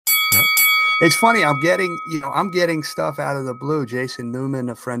It's funny. I'm getting stuff out of the blue. Jason Newman,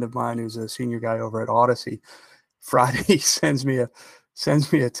 a friend of mine who's a senior guy over at Odyssey, Friday he sends me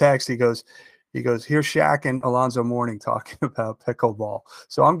a text. He goes, here's Shaq and Alonzo Mourning talking about pickleball.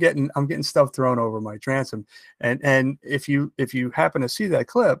 So I'm getting stuff thrown over my transom. And if you happen to see that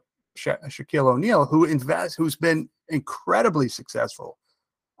clip, Shaquille O'Neal, who's been incredibly successful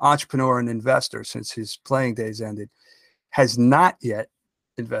entrepreneur and investor since his playing days ended, has not yet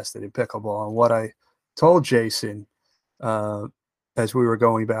invested in pickleball. And what I told Jason as we were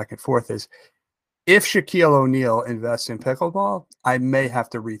going back and forth is, if Shaquille O'Neal invests in pickleball, I may have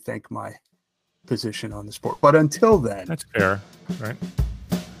to rethink my position on the sport. But until then, that's fair, right?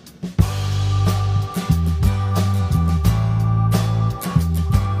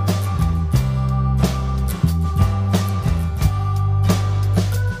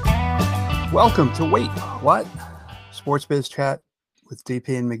 Welcome to Wait What? Sports Biz Chat with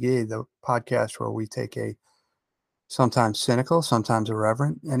DP and McGhee, the podcast where we take a sometimes cynical, sometimes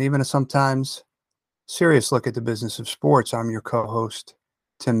irreverent, and even a sometimes serious look at the business of sports. I'm your co-host,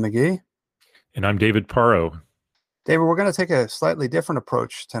 Tim McGhee. And I'm David Parro. David, we're going to take a slightly different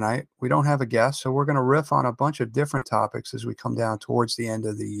approach tonight. We don't have a guest, so we're going to riff on a bunch of different topics as we come down towards the end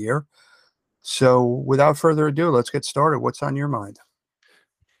of the year. So without further ado, let's get started. What's on your mind?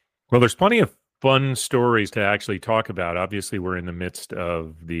 Well, there's plenty of fun stories to actually talk about. Obviously, we're in the midst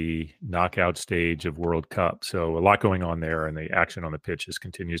of the knockout stage of World Cup, so a lot going on there, and the action on the pitches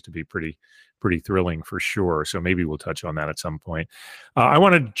continues to be pretty thrilling for sure. So maybe we'll touch on that at some point. I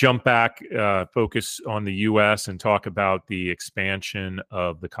want to jump back, focus on the U.S. and talk about the expansion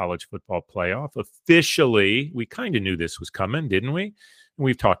of the college football playoff. Officially, we kind of knew this was coming, didn't we?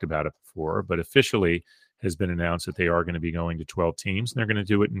 We've talked about it before, but officially has been announced that they are going to be going to 12 teams, and they're going to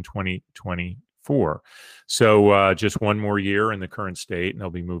do it in 2024. So just one more year in the current state, and they'll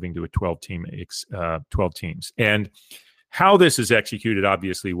be moving to a 12 teams. And how this is executed,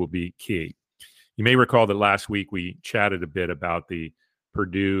 obviously, will be key. You may recall that last week we chatted a bit about the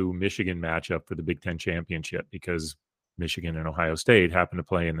Purdue-Michigan matchup for the Big Ten championship, because Michigan and Ohio State happen to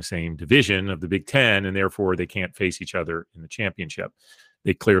play in the same division of the Big Ten, and therefore they can't face each other in the championship.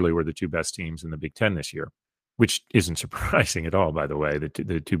 They clearly were the two best teams in the Big Ten this year, which isn't surprising at all, by the way, the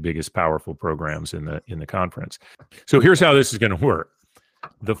two biggest powerful programs in the conference. So here's how this is going to work.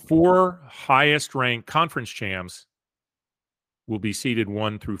 The four highest ranked conference champs will be seeded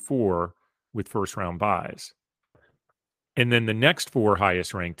 1 through 4 with first round byes. And then the next four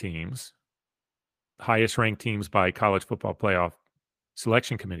highest ranked teams by college football playoff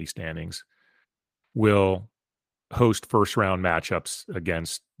selection committee standings, will host first round matchups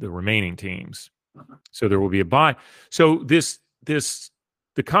against the remaining teams. So there will be a bye. So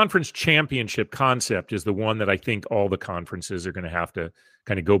the conference championship concept is the one that I think all the conferences are going to have to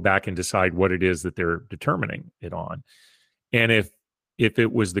kind of go back and decide what it is that they're determining it on. And if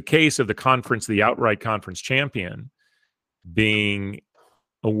it was the case of the outright conference champion being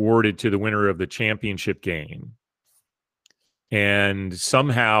awarded to the winner of the championship game, and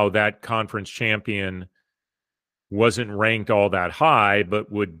somehow that conference champion wasn't ranked all that high,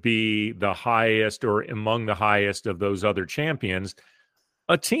 but would be the highest or among the highest of those other champions,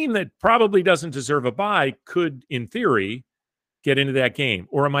 a team that probably doesn't deserve a bye could, in theory, get into that game.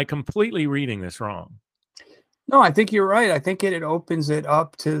 Or am I completely reading this wrong? No, I think you're right. I think it opens it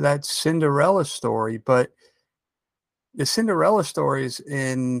up to that Cinderella story, but the Cinderella stories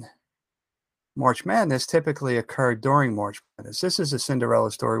in March Madness typically occur during March Madness. This is a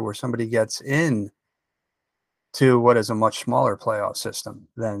Cinderella story where somebody gets in to what is a much smaller playoff system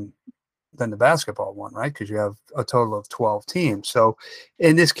than the basketball one, right? Because you have a total of 12 teams. So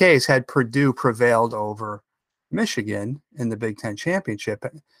in this case, had Purdue prevailed over Michigan in the Big Ten championship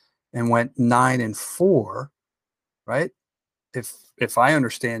and went 9-4, right? If I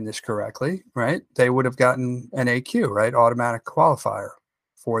understand this correctly, right, they would have gotten an AQ, right? Automatic qualifier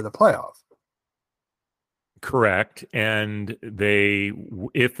for the playoff. Correct. And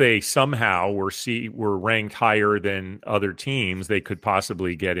if they somehow were ranked higher than other teams, they could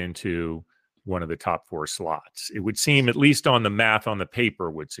possibly get into one of the top 4 slots. It would seem, at least on the math on the paper,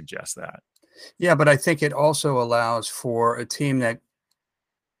 would suggest that. Yeah, but I think it also allows for a team that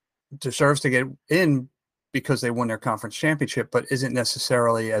deserves to get in because they won their conference championship, but isn't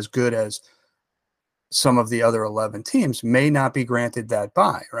necessarily as good as some of the other 11 teams, may not be granted that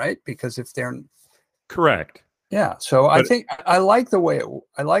bye, right? Because if they're correct. Yeah. So I think I like the way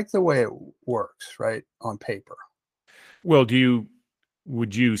it works, right, on paper. Well,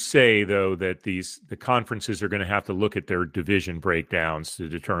 would you say, though, that the conferences are going to have to look at their division breakdowns to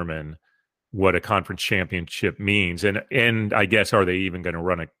determine what a conference championship means. And I guess, are they even going to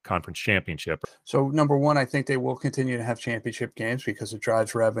run a conference championship? So number one, I think they will continue to have championship games because it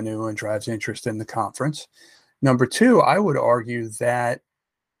drives revenue and drives interest in the conference. Number two, I would argue that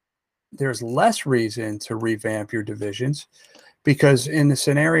there's less reason to revamp your divisions because in the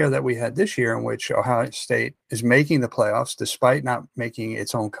scenario that we had this year in which Ohio State is making the playoffs despite not making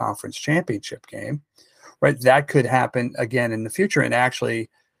its own conference championship game, right? That could happen again in the future and actually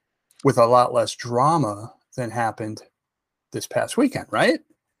with a lot less drama than happened this past weekend, right?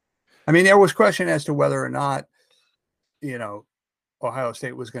 I mean, there was question as to whether or not, Ohio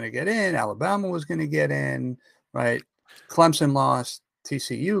State was going to get in, Alabama was going to get in, right? Clemson lost,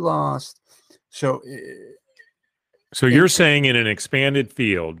 TCU lost. So you're saying in an expanded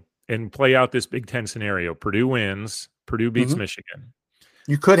field and play out this Big Ten scenario, Purdue wins, Purdue beats Michigan.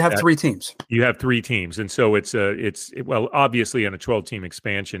 You could have three teams. You have three teams. And so well, obviously on a 12-team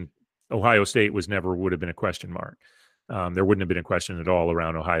expansion, Ohio State would have been a question mark. There wouldn't have been a question at all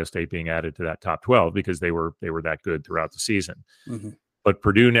around Ohio State being added to that top 12 because they were that good throughout the season. Mm-hmm. But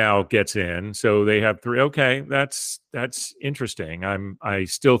Purdue now gets in, so they have three. Okay, that's interesting. I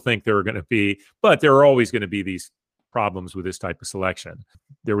still think there are going to be, but there are always going to be these problems with this type of selection.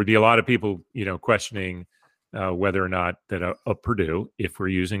 There would be a lot of people, questioning whether or not that a Purdue, if we're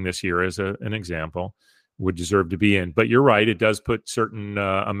using this year as an example, would deserve to be in. But you're right; it does put certain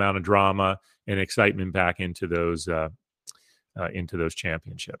amount of drama and excitement back into those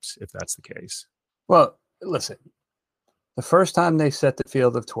championships, if that's the case. Well, listen, the first time they set the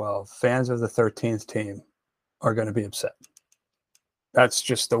field of 12, fans of the 13th team are going to be upset. That's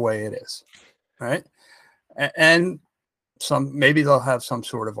just the way it is, right? And maybe they'll have some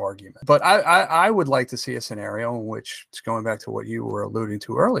sort of argument. But I would like to see a scenario in which, it's going back to what you were alluding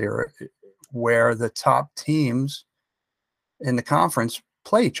to earlier, where the top teams in the conference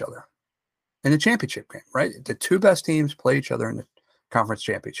play each other in the championship game, right? The two best teams play each other in the conference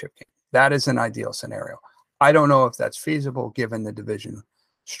championship game. That is an ideal scenario. I don't know if that's feasible given the division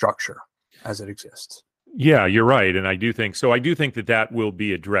structure as it exists. Yeah, you're right. And I do think so. I do think that will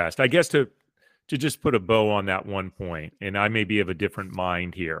be addressed. I guess to just put a bow on that one point, and I may be of a different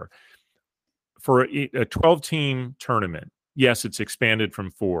mind here. For a 12-team tournament, yes, it's expanded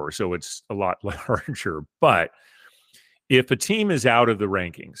from 4, so it's a lot larger. But if a team is out of the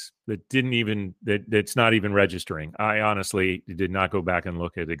rankings that's not even registering, I honestly did not go back and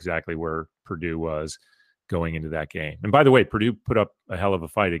look at exactly where Purdue was going into that game. And by the way, Purdue put up a hell of a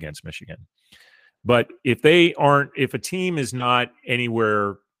fight against Michigan. But if a team is not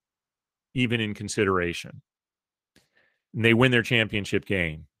anywhere even in consideration, and they win their championship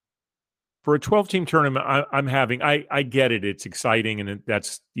game, for a 12-team tournament, I get it. It's exciting, and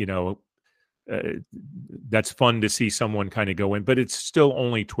that's fun to see someone kind of go in, but it's still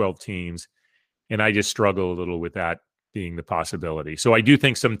only 12 teams. And I just struggle a little with that being the possibility. So I do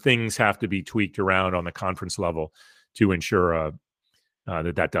think some things have to be tweaked around on the conference level to ensure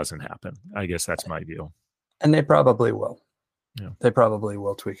that doesn't happen. I guess that's my view. And they probably will. Yeah. They probably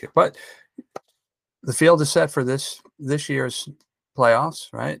will tweak it. But the field is set for this year's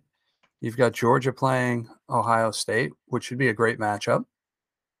playoffs, right? You've got Georgia playing Ohio State, which should be a great matchup.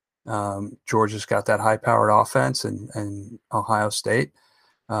 Georgia's got that high-powered offense, and Ohio State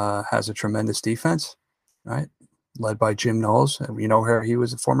has a tremendous defense, right? Led by Jim Knowles. You know where he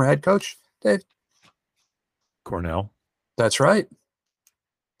was a former head coach, Dave? Cornell. That's right.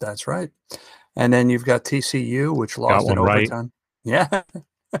 And then you've got TCU, which lost in overtime. Right.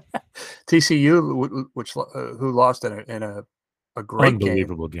 Yeah. TCU, which who lost in a great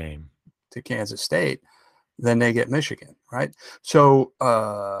unbelievable game to Kansas State. Then they get Michigan, right? So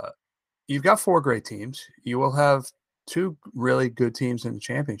you've got 4 great teams. You will have 2 really good teams in the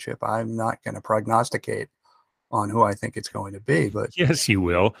championship. I'm not going to prognosticate on who I think it's going to be, but yes, you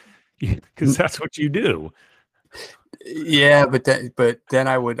will, because that's what you do. Yeah, but then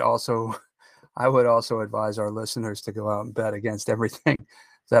I would also advise our listeners to go out and bet against everything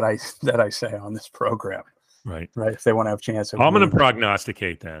that I say on this program. Right. If they want to have a chance. I'm going to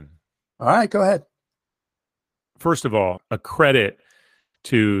prognosticate then. All right, go ahead. First of all, a credit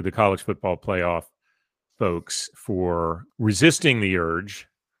to the college football playoff folks for resisting the urge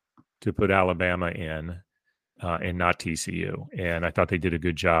to put Alabama in and not TCU. And I thought they did a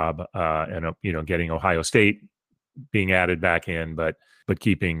good job and getting Ohio State being added back in, but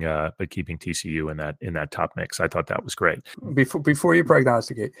keeping TCU in that top mix. I thought that was great. Before you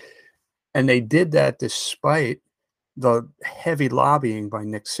prognosticate, and they did that despite the heavy lobbying by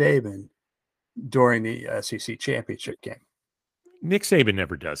Nick Saban during the SEC championship game. Nick Saban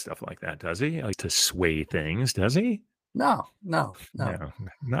never does stuff like that, does he? Like to sway things, does he? No. No, not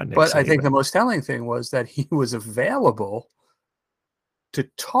Nick But I think Saban. the most telling thing was that he was available to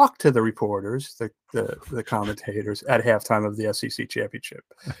talk to the reporters, the commentators at halftime of the SEC championship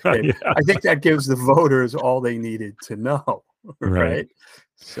game. Yeah, I think that gives the voters all they needed to know, right. right?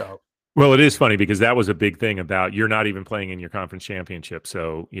 So Well, it is funny because that was a big thing about you're not even playing in your conference championship,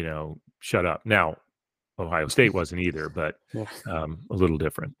 so shut up. Now, Ohio State wasn't either, but yeah. a little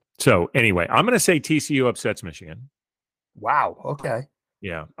different. So anyway, I'm going to say TCU upsets Michigan. Wow. Okay.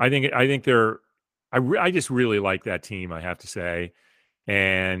 Yeah, I think they're. I just really like that team. I have to say,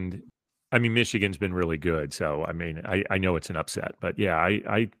 and I mean Michigan's been really good. So I mean I know it's an upset, but yeah,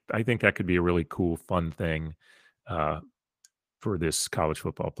 I think that could be a really cool, fun thing for this college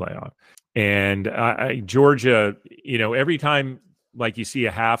football playoff. And Georgia, every time like you see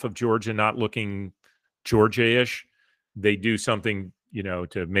a half of Georgia not looking Georgia-ish, they do something,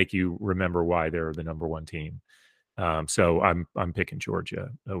 to make you remember why they're the number one team. So I'm picking Georgia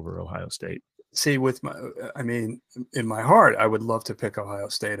over Ohio State. See, in my heart, I would love to pick Ohio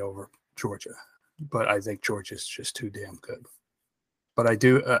State over Georgia, but I think Georgia's just too damn good. But I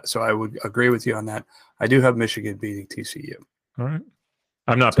do, so I would agree with you on that. I do have Michigan beating TCU. All right.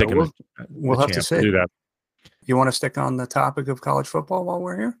 I'm not So picking we'll the have to champ. We'll see. do that. You want to stick on the topic of college football while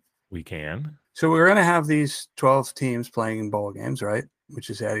we're here? We can. So we're going to have these 12 teams playing in bowl games, right? Which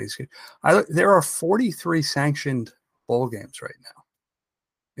is how easy. There are 43 sanctioned bowl games right now,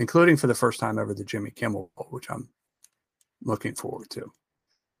 including for the first time ever the Jimmy Kimmel Bowl, which I'm looking forward to.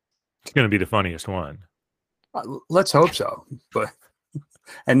 It's going to be the funniest one. Let's hope so,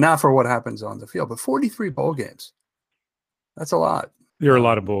 and not for what happens on the field, but 43 bowl games. That's a lot. There are a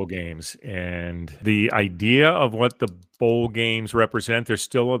lot of bowl games, and the idea of what the bowl games represent, they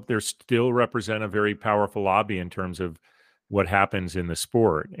still represent a very powerful lobby in terms of what happens in the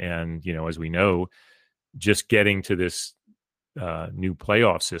sport. And as we know, just getting to this new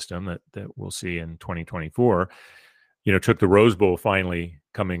playoff system that we'll see in 2024, took the Rose Bowl finally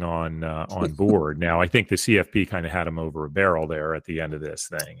coming on board. Now, I think the CFP kind of had them over a barrel there at the end of this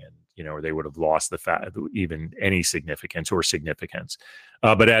thing, and or they would have lost even any significance.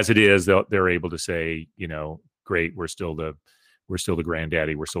 But as it is, they're able to say, great, we're still the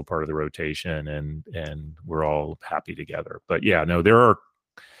granddaddy, we're still part of the rotation, and we're all happy together. But yeah, no, there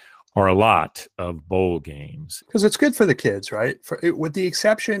are a lot of bowl games because it's good for the kids, right? With the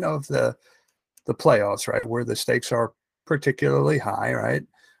exception of the playoffs, right, where the stakes are particularly high, right?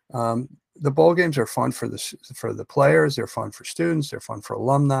 The bowl games are fun for the players. They're fun for students. They're fun for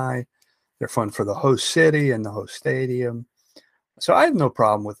alumni. They're fun for the host city and the host stadium. So I have no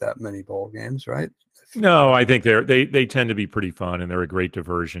problem with that many bowl games, right? No, I think they tend to be pretty fun, and they're a great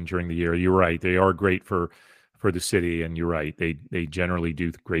diversion during the year. You're right; they are great for the city, and you're right; they generally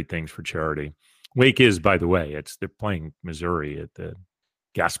do great things for charity. Wake is, by the way, they're playing Missouri at the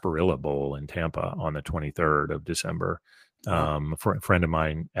Gasparilla Bowl in Tampa on the 23rd of December. A friend of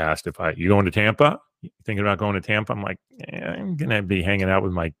mine asked you going to Tampa? You thinking about going to Tampa? I'm like, I'm going to be hanging out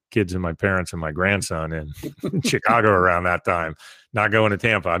with my kids and my parents and my grandson in Chicago around that time. Not going to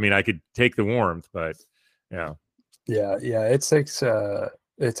Tampa. I mean, I could take the warmth, but yeah. Yeah. It takes a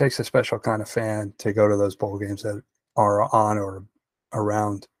special kind of fan to go to those bowl games that are on or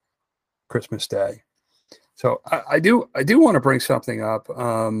around Christmas Day. So I do want to bring something up.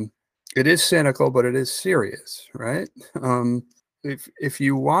 It is cynical, but it is serious, right? If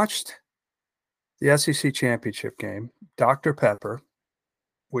you watched the SEC championship game, Dr. Pepper,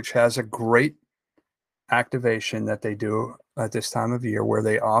 which has a great activation that they do at this time of year, where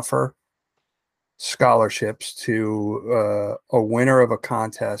they offer scholarships to a winner of a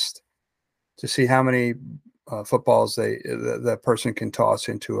contest to see how many footballs that person can toss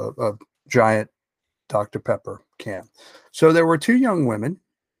into a giant Dr. Pepper can. So there were two young women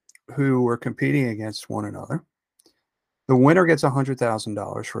who were competing against one another. The winner gets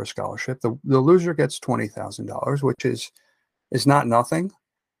 $100,000 for a scholarship. The loser gets $20,000, which is not nothing.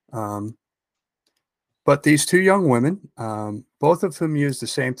 But these two young women, both of whom use the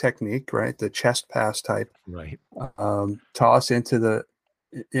same technique, right? The chest pass type, right? Toss into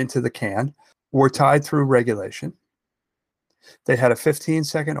the can, were tied through regulation. They had a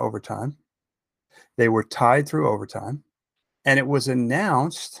 15-second overtime. They were tied through overtime, and it was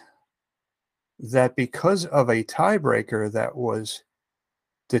announced that because of a tiebreaker that was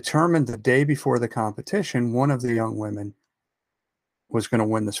determined the day before the competition, one of the young women was going to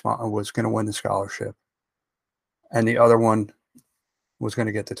win the scholarship, and the other one was going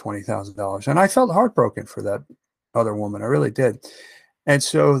to get the $20,000. And I felt heartbroken for that other woman. I really did. And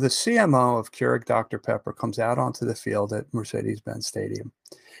so the CMO of Keurig Dr. Pepper comes out onto the field at Mercedes-Benz Stadium,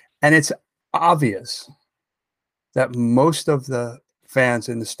 and it's obvious that most of the fans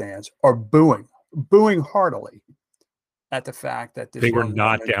in the stands are booing heartily at the fact that this They were young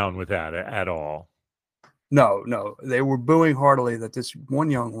not woman, down with that at all. no, they were booing heartily that this one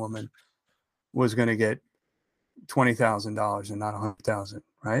young woman was going to get $20,000 and not $100,000,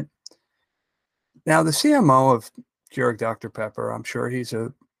 right? Now, the CMO of Keurig Dr. Pepper, I'm sure he's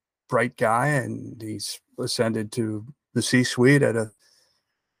a bright guy, and he's ascended to the C-suite at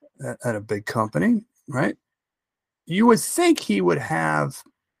a big company, right? You would think he would have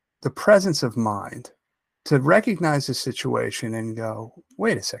the presence of mind to recognize the situation and go,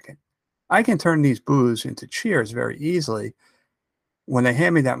 wait a second, I can turn these boos into cheers very easily when they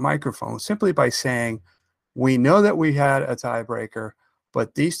hand me that microphone, simply by saying, we know that we had a tiebreaker,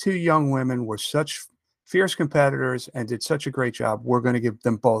 but these two young women were such fierce competitors and did such a great job. We're going to give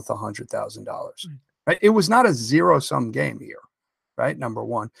them both $100,000. Right? It was not a zero-sum game here, right? Number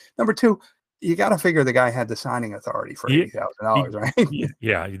one. Number two, you got to figure the guy had the signing authority for $80,000, right?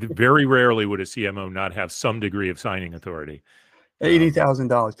 Yeah. Very rarely would a CMO not have some degree of signing authority.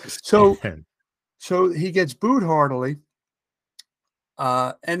 $80,000. So he gets booed heartily.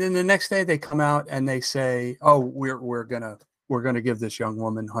 And then the next day they come out and they say, "Oh, we're gonna give this young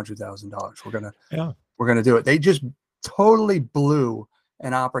woman $100,000. We're gonna do it." They just totally blew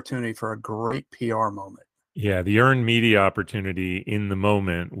an opportunity for a great PR moment. Yeah, the earned media opportunity in the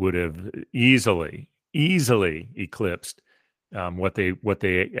moment would have easily eclipsed what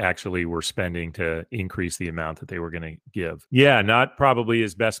they actually were spending to increase the amount that they were going to give. Yeah, not probably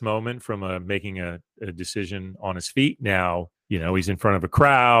his best moment from making a decision on his feet. Now, he's in front of a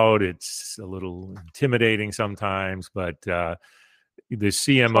crowd. It's a little intimidating sometimes, but the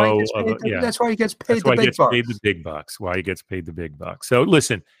CMO that's why he gets paid the big bucks. Why he gets paid the big bucks. So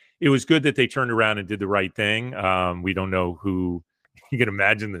listen, it was good that they turned around and did the right thing. We don't know who. You can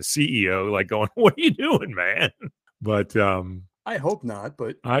imagine the CEO like going, "What are you doing, man?" But I hope not.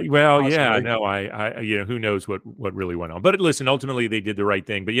 But who knows what really went on. But listen, ultimately they did the right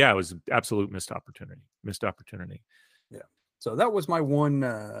thing. But yeah, it was absolute missed opportunity. Yeah. So that was my one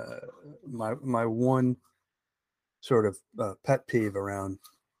my one sort of pet peeve around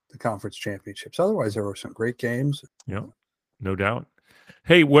the conference championships. Otherwise, there were some great games. Yeah, no doubt.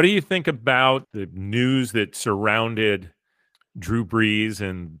 Hey, what do you think about the news that surrounded Drew Brees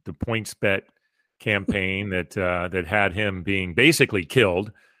and the PointsBet campaign that had him being basically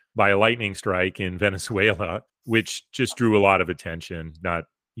killed by a lightning strike in Venezuela, which just drew a lot of attention, not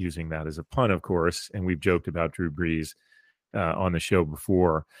using that as a pun, of course. And we've joked about Drew Brees on the show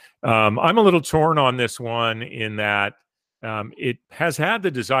before. I'm a little torn on this one in that it has had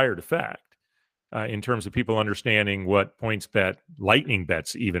the desired effect in terms of people understanding what PointsBet lightning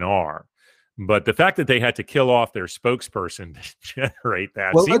bets even are. But the fact that they had to kill off their spokesperson to generate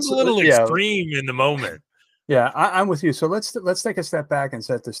that seems a little extreme in the moment. Yeah, I'm with you. So let's take a step back and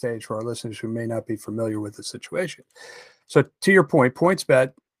set the stage for our listeners who may not be familiar with the situation. So to your point,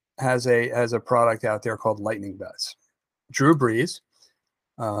 PointsBet has a product out there called Lightning Bets. Drew Brees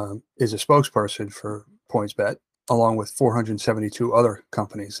is a spokesperson for PointsBet, along with 472 other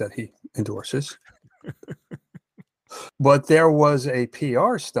companies that he endorses. But there was a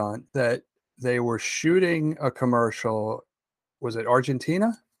PR stunt that they were shooting a commercial. Was it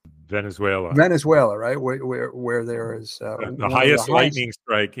Argentina? Venezuela, right? Where there is the highest lightning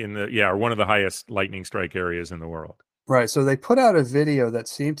strike or one of the highest lightning strike areas in the world. Right. So they put out a video that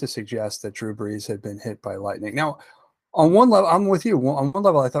seemed to suggest that Drew Brees had been hit by lightning. Now, on one level, I'm with you. On one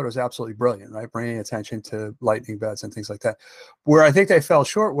level, I thought it was absolutely brilliant, right? Bringing attention to lightning bets and things like that. Where I think they fell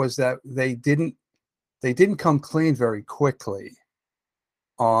short was that they didn't come clean very quickly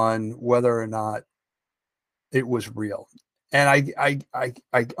on whether or not it was real. And I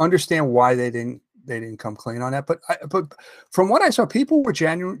understand why they didn't come clean on that. But from what I saw, people were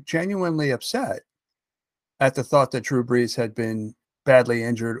genuinely upset at the thought that Drew Brees had been badly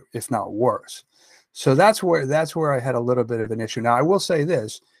injured, if not worse. So that's where I had a little bit of an issue. Now, I will say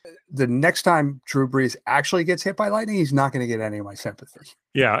this. The next time Drew Brees actually gets hit by lightning, he's not going to get any of my sympathy.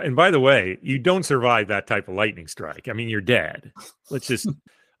 Yeah. And by the way, you don't survive that type of lightning strike. I mean, you're dead. Let's just,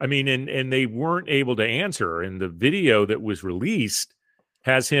 and they weren't able to answer. And the video that was released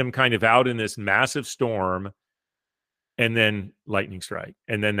has him kind of out in this massive storm and then lightning strike.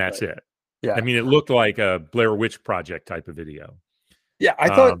 And then that's it. Yeah. I mean, it looked like a Blair Witch Project type of video. Yeah,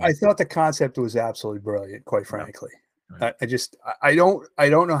 I thought the concept was absolutely brilliant, quite frankly. Right. I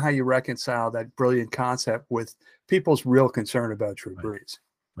don't know how you reconcile that brilliant concept with people's real concern about Drew Brees.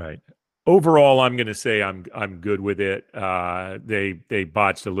 Right. Overall, I'm going to say I'm good with it. They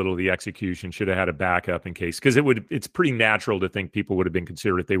botched a little of the execution. Should have had a backup in case, because it's pretty natural to think people would have been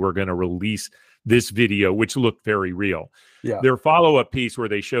considerate if they were going to release this video, which looked very real. Yeah. Their follow-up piece where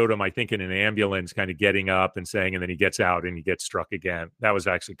they showed him, I think, in an ambulance, kind of getting up and saying, and then he gets out and he gets struck again. That was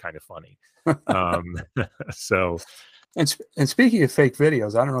actually kind of funny. So, and speaking of fake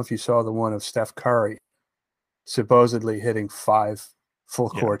videos, I don't know if you saw the one of Steph Curry supposedly hitting 5 full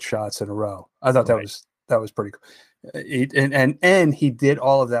court shots in a row. I thought that was pretty cool. And he did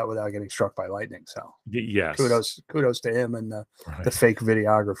all of that without getting struck by lightning. So yes, kudos to him and the fake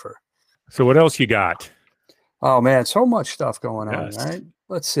videographer. So what else you got? Oh man, so much stuff going on, right?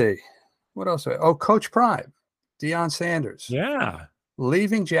 Let's see. What else? Coach Prime, Deion Sanders. Yeah.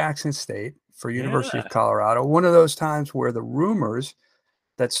 Leaving Jackson State for University of Colorado. One of those times where the rumors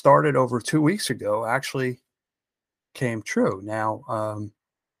that started over 2 weeks ago actually came true. Now,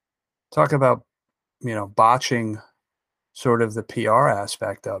 talk about, botching sort of the PR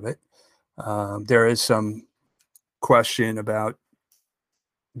aspect of it. There is some question about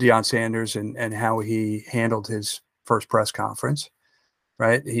Deion Sanders and how he handled his first press conference,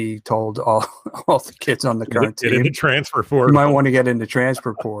 right? He told all the kids on the current team, get into transfer portal. You might want to get into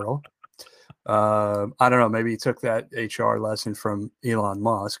transfer portal. I don't know. Maybe he took that HR lesson from Elon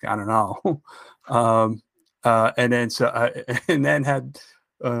Musk. I don't know. And then had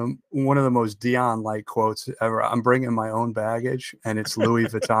one of the most Deion-like quotes ever. I'm bringing my own baggage, and it's Louis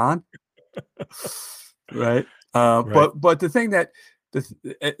Vuitton, right? But the thing that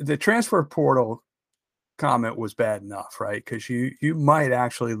the transfer portal comment was bad enough, right? Because you might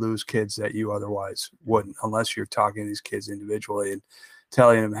actually lose kids that you otherwise wouldn't, unless you're talking to these kids individually and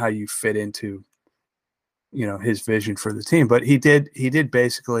telling them how you fit into, his vision for the team. But he did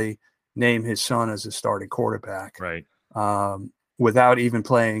basically name his son as a starting quarterback, right? Without even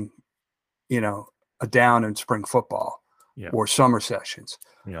playing, a down in spring football or summer sessions.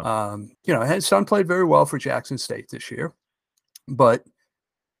 Yeah. His son played very well for Jackson State this year, but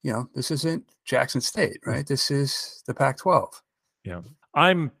this isn't Jackson State, right? This is the Pac-12. Yeah,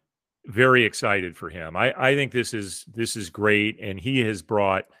 I'm very excited for him. I think this is great, and he has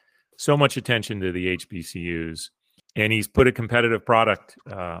brought so much attention to the HBCUs, and he's put a competitive product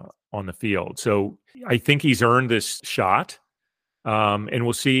on the field. So I think he's earned this shot, and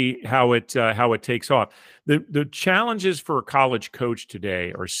we'll see how it takes off. The challenges for a college coach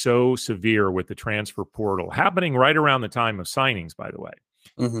today are so severe with the transfer portal happening right around the time of signings, by the way.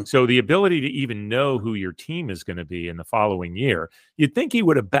 Mm-hmm. So the ability to even know who your team is going to be in the following year, you'd think he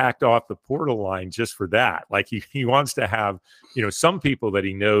would have backed off the portal line just for that. Like he wants to have, some people that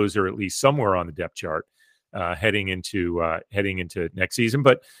he knows are at least somewhere on the depth chart heading into next season.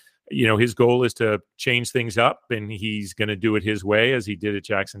 But, his goal is to change things up, and he's going to do it his way as he did at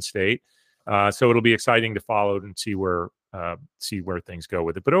Jackson State. So it'll be exciting to follow and see where things go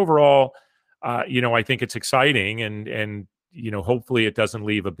with it. But overall, I think it's exciting, and hopefully it doesn't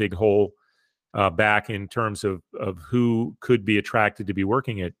leave a big hole back in terms of who could be attracted to be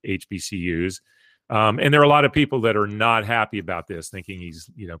working at HBCUs. And there are a lot of people that are not happy about this, thinking he's,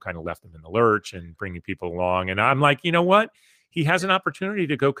 kind of left them in the lurch and bringing people along. And I'm like, you know what? He has an opportunity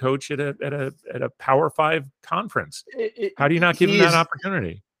to go coach at a Power 5 conference. How do you not give him that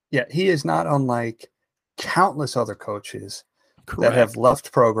opportunity? Yeah, he is not unlike countless other coaches Correct. that have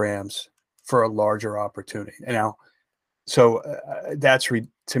left programs for a larger opportunity. Now, so that's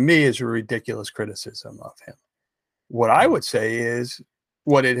to me is a ridiculous criticism of him. What I would say is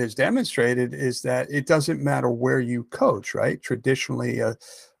what it has demonstrated is that it doesn't matter where you coach, right? Traditionally, a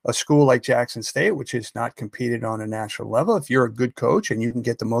school like Jackson State, which has not competed on a national level, if you're a good coach and you can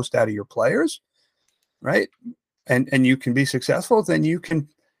get the most out of your players, right, and you can be successful, then you can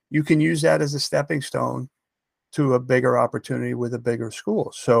use that as a stepping stone to a bigger opportunity with a bigger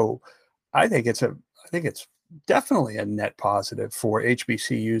school. So I think it's definitely a net positive for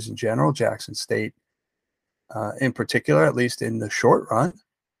HBCUs in general, Jackson State in particular, at least in the short run.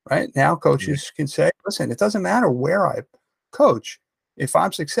 Right now, coaches can say, listen, it doesn't matter where I coach. If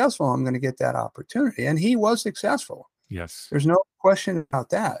I'm successful, I'm going to get that opportunity. And he was successful. Yes. There's no question about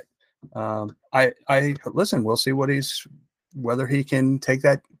that. I listen, we'll see whether he can take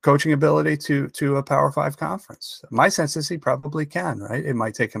that coaching ability to a Power 5 conference. My sense is he probably can, right? It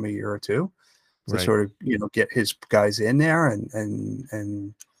might take him a year or two to sort of, get his guys in there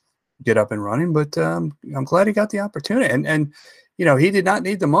and get up and running. But I'm glad he got the opportunity. And he did not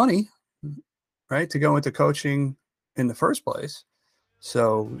need the money, right, to go into coaching in the first place.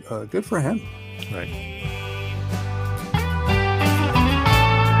 So good for him. Right.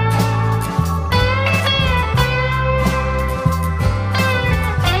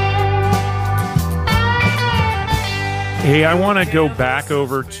 Hey, I want to go back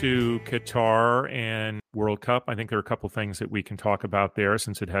over to Qatar and World Cup. I think there are a couple things that we can talk about there,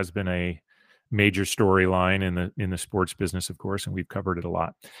 since it has been a major storyline in the sports business, of course, and we've covered it a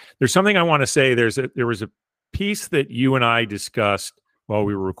lot. There's something I want to say. There was a piece that you and I discussed while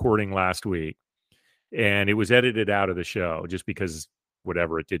we were recording last week, and it was edited out of the show just because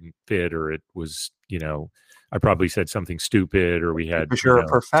whatever, it didn't fit, or it was, I probably said something stupid, or we had Because you're a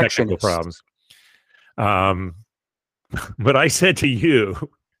technical perfectionist. problems. But I said to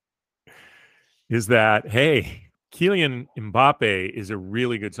you is that, hey, Kylian Mbappe is a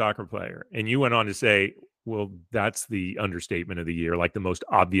really good soccer player. And you went on to say, well, that's the understatement of the year, like the most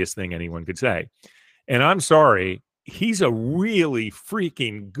obvious thing anyone could say. And I'm sorry, he's a really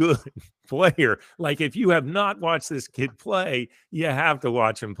freaking good player. Like, if you have not watched this kid play, you have to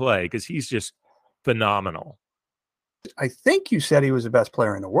watch him play, because he's just phenomenal. I think you said he was the best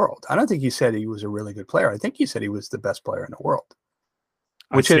player in the world. I don't think you said he was a really good player. I think you said he was the best player in the world,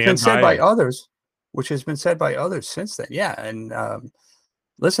 which has been said by others. Which has been said by others since then. Yeah, and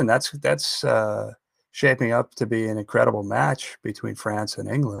listen, that's shaping up to be an incredible match between France and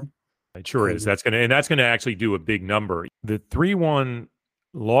England. It sure is. That's gonna actually do a big number. The 3-1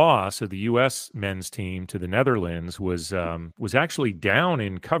 loss of the U.S. men's team to the Netherlands was actually down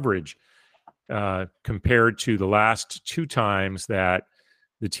in coverage compared to the last two times that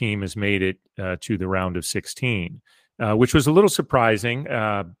the team has made it to the round of 16, which was a little surprising,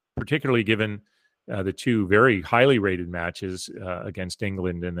 particularly given the two very highly rated matches against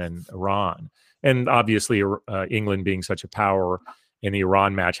England and then Iran. And obviously England being such a power, and the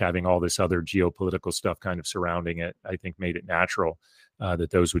Iran match having all this other geopolitical stuff kind of surrounding it, I think made it natural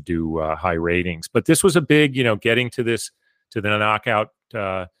that those would do high ratings. But this was a big, getting to the knockout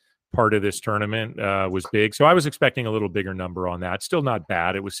part of this tournament was big. So I was expecting a little bigger number on that. Still not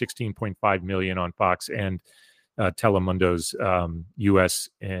bad. It was 16.5 million on Fox and Telemundo's U.S.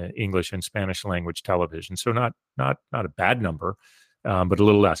 English and Spanish language television. So not a bad number, but a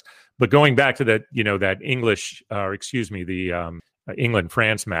little less. But going back to that, that English, the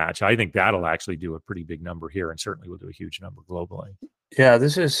England-France match, I think that'll actually do a pretty big number here, and certainly will do a huge number globally. Yeah,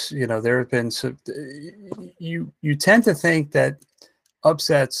 this is, there have been some, you tend to think that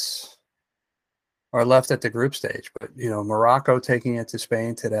upsets are left at the group stage, but Morocco taking it to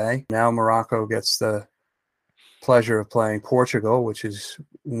Spain today. Now Morocco gets the pleasure of playing Portugal, which is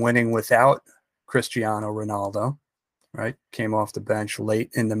winning without Cristiano Ronaldo. Right, came off the bench late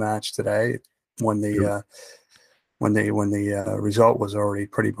in the match today when the result was already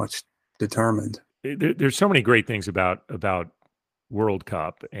pretty much determined. There's so many great things about World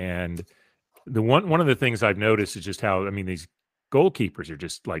Cup, and one of the things I've noticed is just how, these goalkeepers are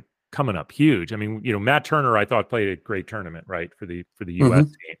just like coming up huge. Matt Turner, I thought, played a great tournament, right, for the U.S.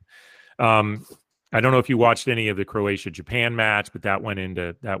 team. I don't know if you watched any of the Croatia-Japan match, but that went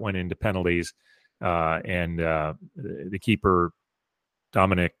into penalties, and the keeper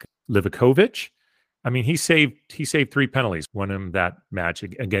Dominik Livakovic, he saved 3 penalties, won him that match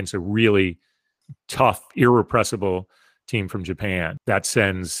against a really tough, irrepressible team from Japan. That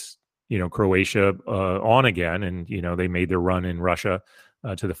sends Croatia on again, and they made their run in Russia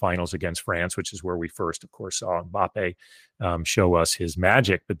to the finals against France, which is where we first, of course, saw Mbappe show us his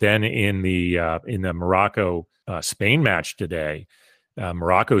magic. But then in the Morocco Spain match today,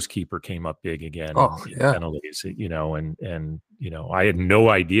 Morocco's keeper came up big again in penalties. And I had no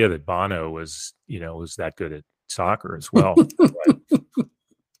idea that Bono was that good at soccer as well.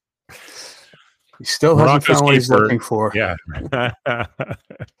 He still hasn't found what he's looking for. Yeah.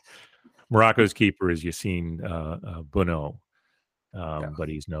 Morocco's keeper is Yassine Bono. But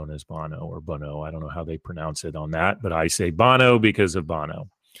he's known as Bono or Bono. I don't know how they pronounce it on that, but I say Bono because of Bono.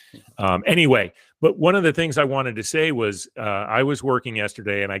 Anyway, but one of the things I wanted to say was I was working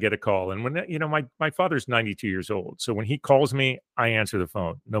yesterday and I get a call, and when my father's 92 years old, so when he calls me, I answer the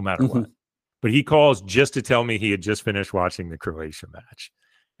phone no matter what. But he calls just to tell me he had just finished watching the Croatia match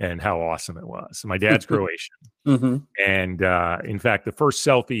and how awesome it was. So my dad's Croatian, and in fact, the first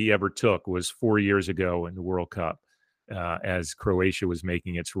selfie he ever took was 4 years ago in the World Cup. As Croatia was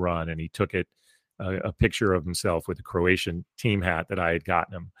making its run, and he took a picture of himself with a Croatian team hat that I had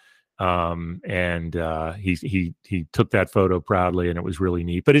gotten him, and he took that photo proudly, and it was really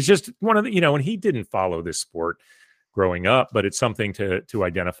neat. But it's just one of the, and he didn't follow this sport growing up, but it's something to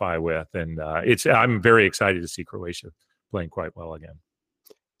identify with, and I'm very excited to see Croatia playing quite well again.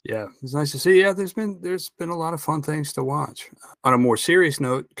 Yeah, it's nice to see. Yeah, there's been a lot of fun things to watch. On a more serious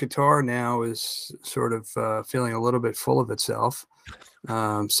note, Qatar now is sort of feeling a little bit full of itself.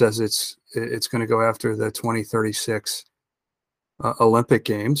 Says it's going to go after the 2036 Olympic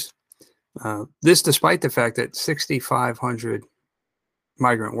Games. This despite the fact that 6,500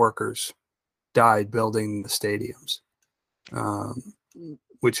 migrant workers died building the stadiums,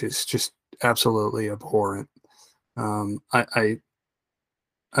 which is just absolutely abhorrent. I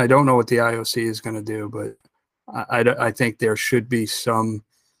don't know what the IOC is going to do, but I think there should be some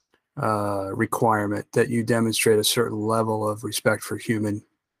requirement that you demonstrate a certain level of respect for human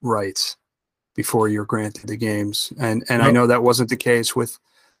rights before you're granted the games. And I know that wasn't the case with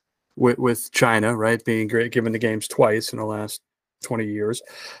China, right? Being given the games twice in the last 20 years.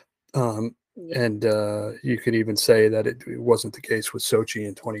 And you could even say that it wasn't the case with Sochi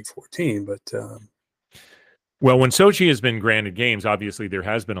in 2014, but well, when Sochi has been granted games, obviously there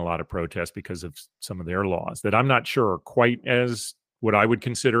has been a lot of protest because of some of their laws that I'm not sure are quite as what I would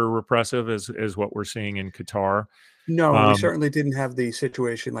consider repressive as what we're seeing in Qatar. No, we certainly didn't have the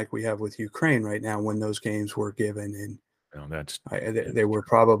situation like we have with Ukraine right now when those games were given. And they were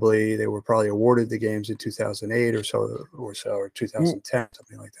probably awarded the games in 2008 or 2010,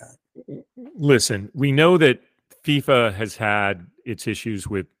 something like that. Listen, we know that FIFA has had its issues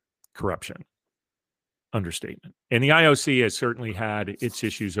with corruption. Understatement. And the IOC has certainly had its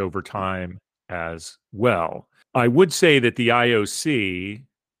issues over time as well. I would say that the IOC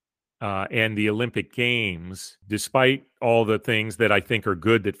and the Olympic Games, despite all the things that I think are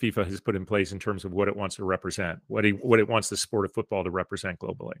good that FIFA has put in place in terms of what it wants to represent, what it wants the sport of football to represent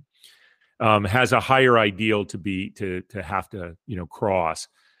globally, has a higher ideal to have to cross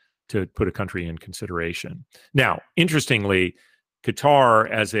to put a country in consideration. Now, interestingly, Qatar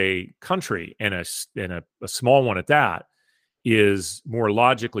as a country and a small one at that is more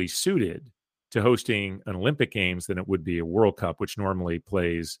logically suited to hosting an Olympic Games than it would be a World Cup, which normally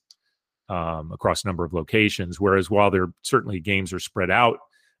plays across a number of locations. Whereas while there certainly games are spread out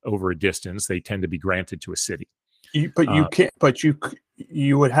over a distance, they tend to be granted to a city. You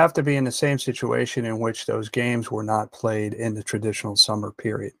would have to be in the same situation in which those games were not played in the traditional summer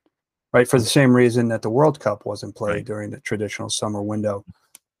period. Right, for the same reason that the World Cup wasn't played during the traditional summer window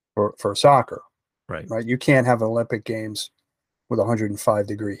for soccer. Right. You can't have Olympic Games with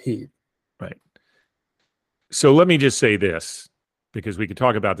 105-degree heat. Right. So let me just say this, because we could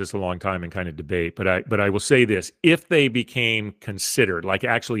talk about this a long time and kind of debate, but I will say this: if they became considered, like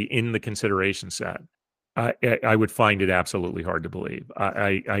actually in the consideration set, I would find it absolutely hard to believe.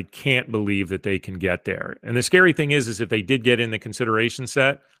 I can't believe that they can get there. And the scary thing is if they did get in the consideration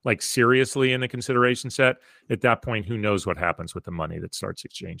set, like seriously in the consideration set, at that point, who knows what happens with the money that starts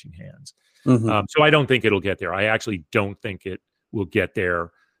exchanging hands. Mm-hmm. So I don't think it'll get there. I actually don't think it will get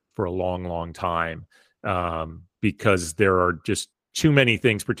there for a long, long time because there are just too many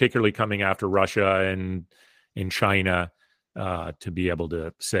things, particularly coming after Russia and in China, to be able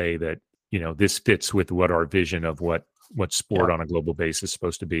to say that, this fits with what our vision of what sport on a global basis is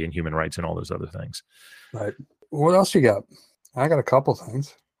supposed to be, and human rights and all those other things. Right. What else you got? I got a couple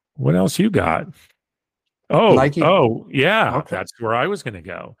things. What else you got? Oh, Nike. Oh, yeah. Okay. That's where I was going to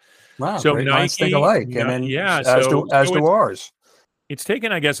go. Wow. So great minds think alike. And then as do ours. It's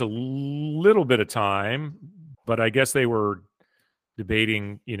taken, I guess, a little bit of time, but I guess they were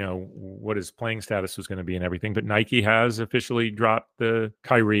debating, what his playing status was going to be and everything. But Nike has officially dropped the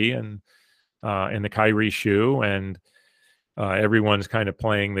Kyrie and the Kyrie shoe, and everyone's kind of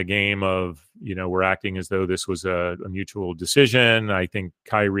playing the game of, we're acting as though this was a mutual decision. I think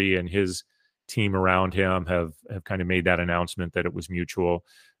Kyrie and his team around him have kind of made that announcement that it was mutual.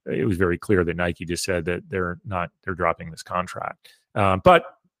 It was very clear that Nike just said that they're dropping this contract. But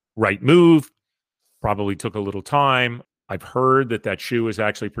right move, probably took a little time. I've heard that shoe is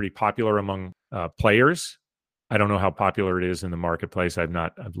actually pretty popular among players. I don't know how popular it is in the marketplace. I've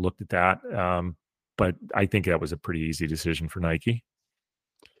looked at that. But I think that was a pretty easy decision for Nike.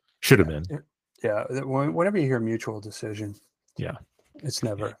 Should have been. Yeah. Whenever you hear mutual decision, it's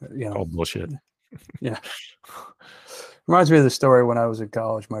never, all bullshit. Yeah. Reminds me of the story when I was in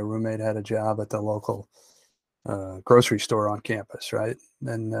college. My roommate had a job at the local grocery store on campus, right?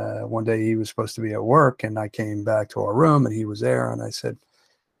 And one day he was supposed to be at work, and I came back to our room and he was there, and I said,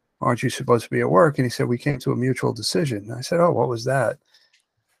 "Aren't you supposed to be at work?" And he said, "We came to a mutual decision." And I said, "Oh, what was that?"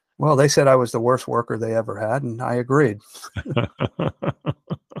 "Well, they said I was the worst worker they ever had," and I agreed.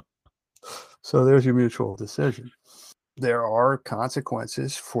 So there's your mutual decision. There are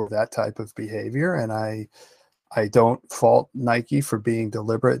consequences for that type of behavior, and I don't fault Nike for being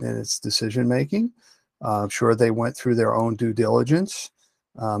deliberate in its decision making. I'm sure they went through their own due diligence,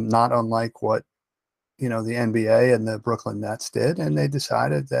 not unlike what the NBA and the Brooklyn Nets did, and they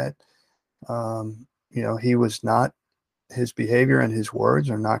decided that he was not, his behavior and his words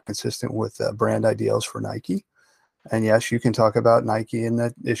are not consistent with brand ideals for Nike. And yes, you can talk about Nike and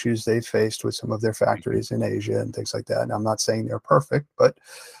the issues they've faced with some of their factories in Asia and things like that. And I'm not saying they're perfect, but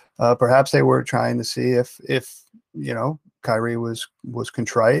perhaps they were trying to see if Kyrie was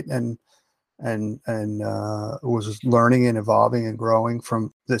contrite and was learning and evolving and growing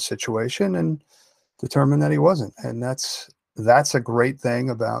from this situation, and determined that he wasn't. And that's a great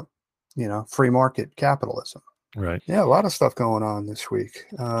thing about free market capitalism. Right. Yeah, a lot of stuff going on this week.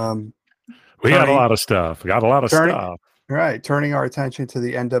 We got a lot of stuff. Turning our attention to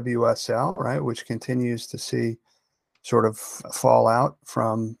the NWSL, right, which continues to see sort of fallout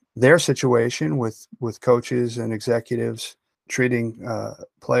from their situation with coaches and executives treating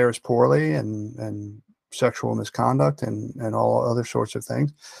players poorly and sexual misconduct and all other sorts of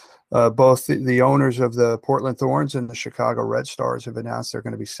things. Both the owners of the Portland Thorns and the Chicago Red Stars have announced they're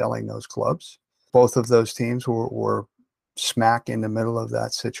going to be selling those clubs. Both of those teams were smack in the middle of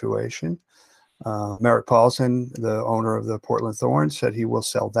that situation. Merritt Paulson, the owner of the Portland Thorns, said he will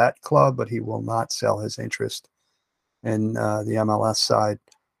sell that club, but he will not sell his interest in the MLS side,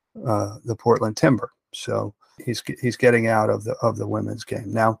 the Portland Timber. So he's getting out of the women's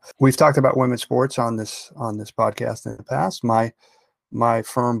game. Now, we've talked about women's sports on this podcast in the past. My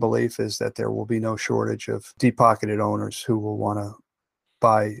firm belief is that there will be no shortage of deep-pocketed owners who will want to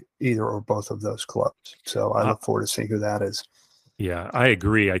buy either or both of those clubs. So I look forward to seeing who that is. Yeah, I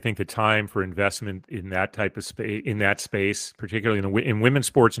agree. I think the time for investment in that type of space, particularly in women's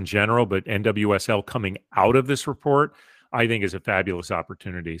sports in general, but NWSL coming out of this report, I think is a fabulous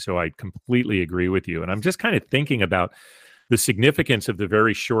opportunity. So I completely agree with you. And I'm just kind of thinking about the significance of the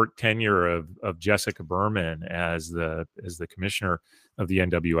very short tenure of Jessica Berman as the commissioner of the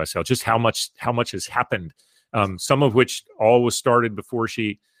NWSL. Just how much has happened. Some of which all was started before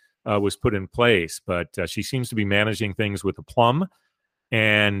she was put in place, but she seems to be managing things with aplomb.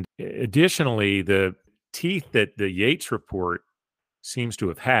 And additionally, the teeth that the Yates report seems to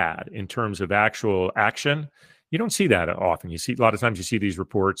have had in terms of actual action, you don't see that often. You see a lot of times you see these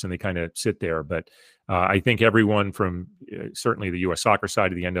reports and they kind of sit there. But I think everyone from certainly the U.S. soccer side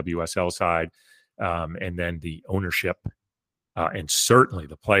to the NWSL side, and then the ownership and certainly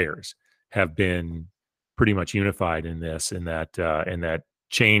the players have been pretty much unified in this, and that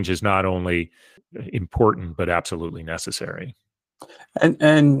change is not only important but absolutely necessary.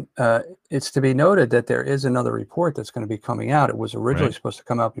 And it's to be noted that there is another report that's going to be coming out. It was originally supposed to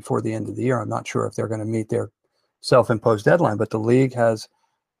come out before the end of the year. I'm not sure if they're going to meet their self-imposed deadline, but the league has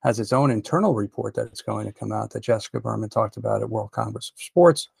its own internal report that it's going to come out that Jessica Berman talked about at World Congress of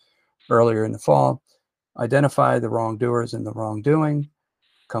Sports earlier in the fall. Identify the wrongdoers and the wrongdoing,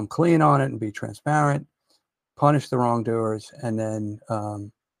 come clean on it and be transparent, punish the wrongdoers, and then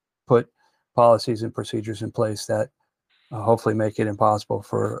put policies and procedures in place that hopefully make it impossible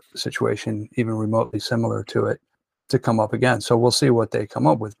for a situation even remotely similar to it to come up again. So we'll see what they come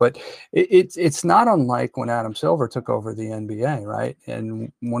up with. But it's not unlike when Adam Silver took over the NBA, right?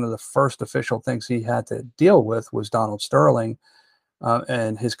 And one of the first official things he had to deal with was Donald Sterling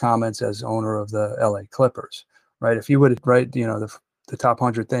and his comments as owner of the LA Clippers, right? If you would write, the top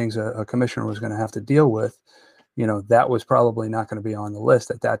 100 things a commissioner was going to have to deal with, that was probably not going to be on the list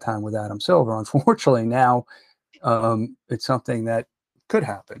at that time with Adam Silver. Unfortunately, now it's something that could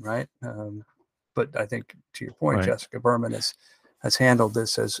happen, right? But I think, to your point, Jessica Berman has handled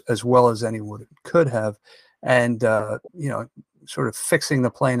this as well as anyone could have, and sort of fixing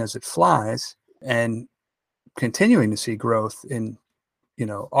the plane as it flies and continuing to see growth in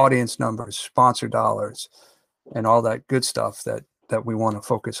audience numbers, sponsor dollars, and all that good stuff that we want to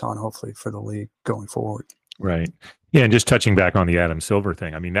focus on, hopefully, for the league going forward. Right. Yeah, and just touching back on the Adam Silver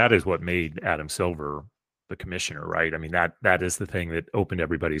thing, I mean, that is what made Adam Silver the commissioner, right? I mean, that is the thing that opened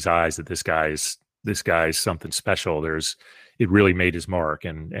everybody's eyes that this guy's something special. It really made his mark,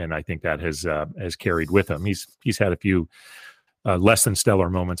 and I think that has carried with him. He's had a few less than stellar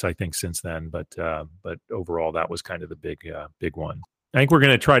moments, I think, since then, but overall, that was kind of the big one. I think we're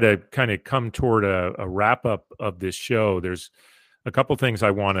going to try to kind of come toward a wrap up of this show. There's a couple things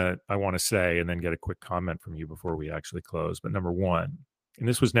I want to say, and then get a quick comment from you before we actually close. But number one, and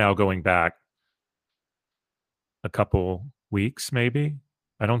this was now going back a couple weeks, maybe.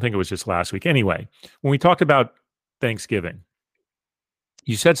 I don't think it was just last week. Anyway, when we talked about Thanksgiving,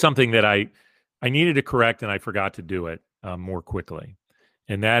 you said something that I needed to correct, and I forgot to do it more quickly.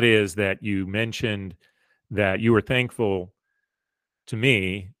 And that is that you mentioned that you were thankful to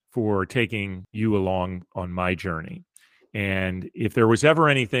me for taking you along on my journey. And if there was ever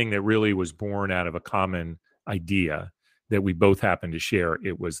anything that really was born out of a common idea that we both happened to share,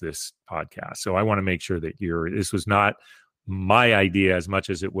 it was this podcast. So I want to make sure that this was not my idea as much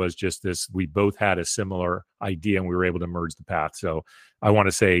as it was just this. We both had a similar idea and we were able to merge the path. So I want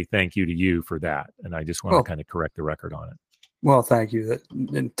to say thank you to you for that. And I just want to kind of correct the record on it. Well, thank you. That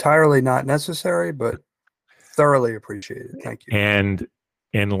entirely not necessary, but thoroughly appreciated. Thank you.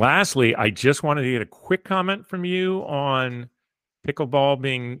 And lastly, I just wanted to get a quick comment from you on pickleball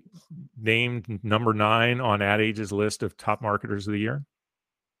being named number 9 on Ad Age's list of top marketers of the year.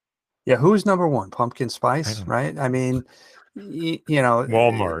 Yeah, who's number 1? Pumpkin Spice, right? I mean,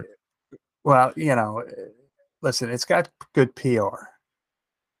 Walmart. Well, listen, it's got good PR,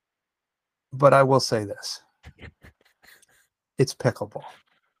 but I will say this: it's pickleball.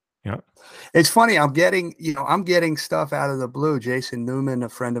 Yeah, it's funny. I'm getting stuff out of the blue. Jason Newman, a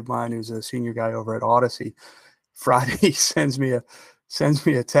friend of mine who's a senior guy over at Odyssey, Friday sends me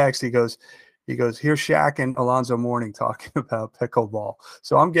a text. He goes, here's Shaq and Alonzo Mourning talking about pickleball.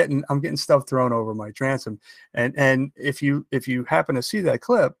 So I'm getting stuff thrown over my transom. And if you happen to see that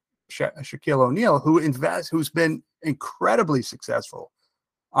clip, Shaquille O'Neal, who's been incredibly successful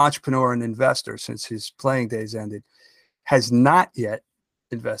entrepreneur and investor since his playing days ended, has not yet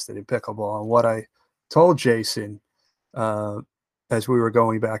invested in pickleball. And what I told Jason as we were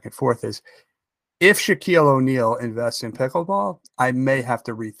going back and forth is, if Shaquille O'Neal invests in pickleball, I may have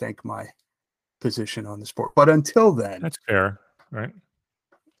to rethink my position on the sport. But until then, that's fair, right?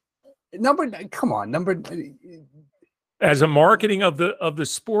 As a marketing of the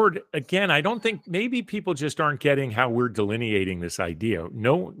sport, again, I don't think, maybe people just aren't getting how we're delineating this idea.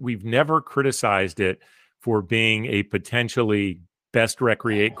 No, we've never criticized it for being a potentially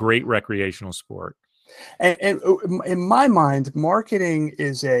great recreational sport. And in my mind, marketing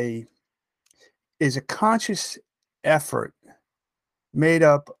is a conscious effort made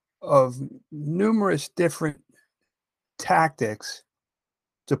up of numerous different tactics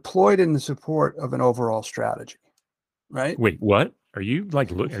deployed in the support of an overall strategy, right? Wait, what? Do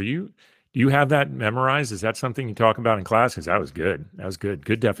you have that memorized? Is that something you talk about in class? Because that was good.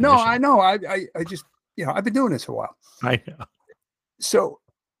 Good definition. No, I know. I just, I've been doing this a while. I know. So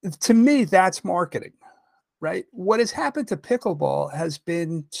to me, that's marketing, right? What has happened to pickleball has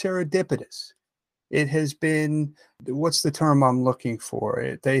been serendipitous. It has been, what's the term I'm looking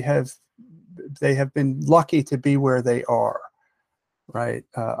for? They have been lucky to be where they are, right?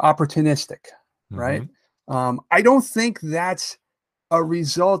 Opportunistic, right? I don't think that's a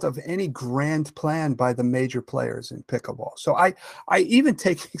result of any grand plan by the major players in pickleball. So I even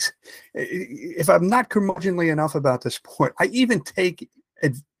take, if I'm not curmudgeonly enough about the sport, I even take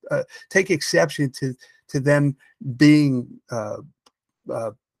exception to them being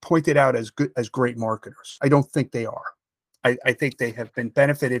pointed out as great marketers. I don't think they are. I think they have been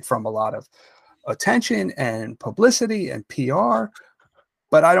benefited from a lot of attention and publicity and PR,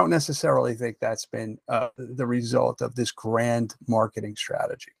 but I don't necessarily think that's been the result of this grand marketing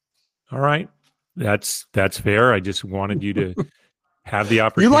strategy. All right, that's fair. I just wanted you to have the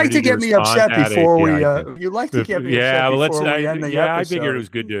opportunity. You like to get me upset before we. You like to get me upset before we end the episode. I figured it was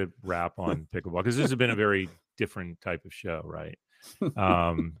good to wrap on pickleball because this has been a very different type of show, right?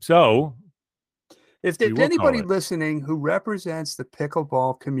 So if there's anybody listening who represents the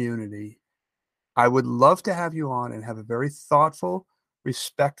pickleball community, I would love to have you on and have a very thoughtful,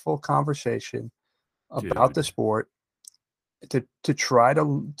 respectful conversation about the sport to try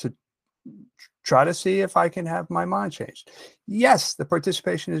to see if I can have my mind changed. Yes, the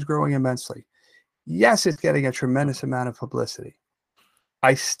participation is growing immensely. Yes, it's getting a tremendous amount of publicity.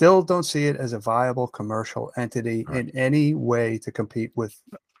 I still don't see it as a viable commercial entity in any way to compete with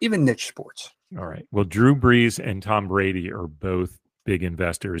even niche sports. All right. Well, Drew Brees and Tom Brady are both big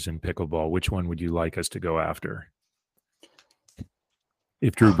investors in pickleball. Which one would you like us to go after?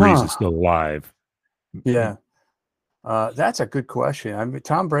 If Drew Brees is still alive. Yeah. That's a good question. I mean,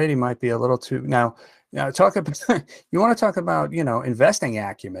 Tom Brady might be a little too now talk about you want to talk about, investing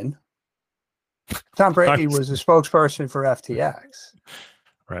acumen. Tom Brady was a spokesperson for FTX.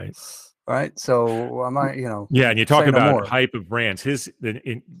 Right. So I might, Yeah, and you talk about hype of brands.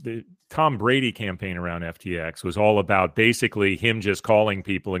 The Tom Brady campaign around FTX was all about basically him just calling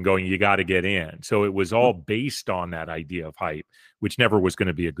people and going, "You got to get in." So it was all based on that idea of hype, which never was going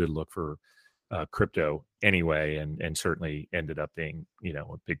to be a good look for crypto anyway, and certainly ended up being, a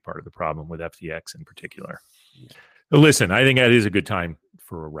big part of the problem with FTX in particular. But listen, I think that is a good time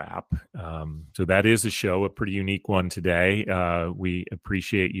for a wrap. So that is the show, a pretty unique one today. We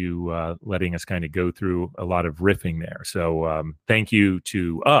appreciate you letting us kind of go through a lot of riffing there. So thank you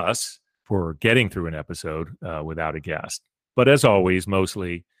to us for getting through an episode without a guest. But as always,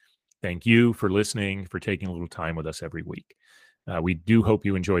 mostly thank you for listening, for taking a little time with us every week. We do hope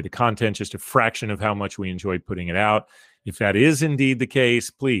you enjoy the content, just a fraction of how much we enjoy putting it out. If that is indeed the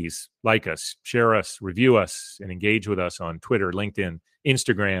case, please like us, share us, review us, and engage with us on Twitter, LinkedIn,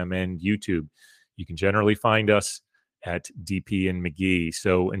 Instagram, and YouTube. You can generally find us at DP and McGhee.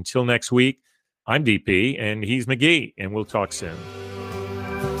 So until next week, I'm DP and he's McGhee, and we'll talk soon.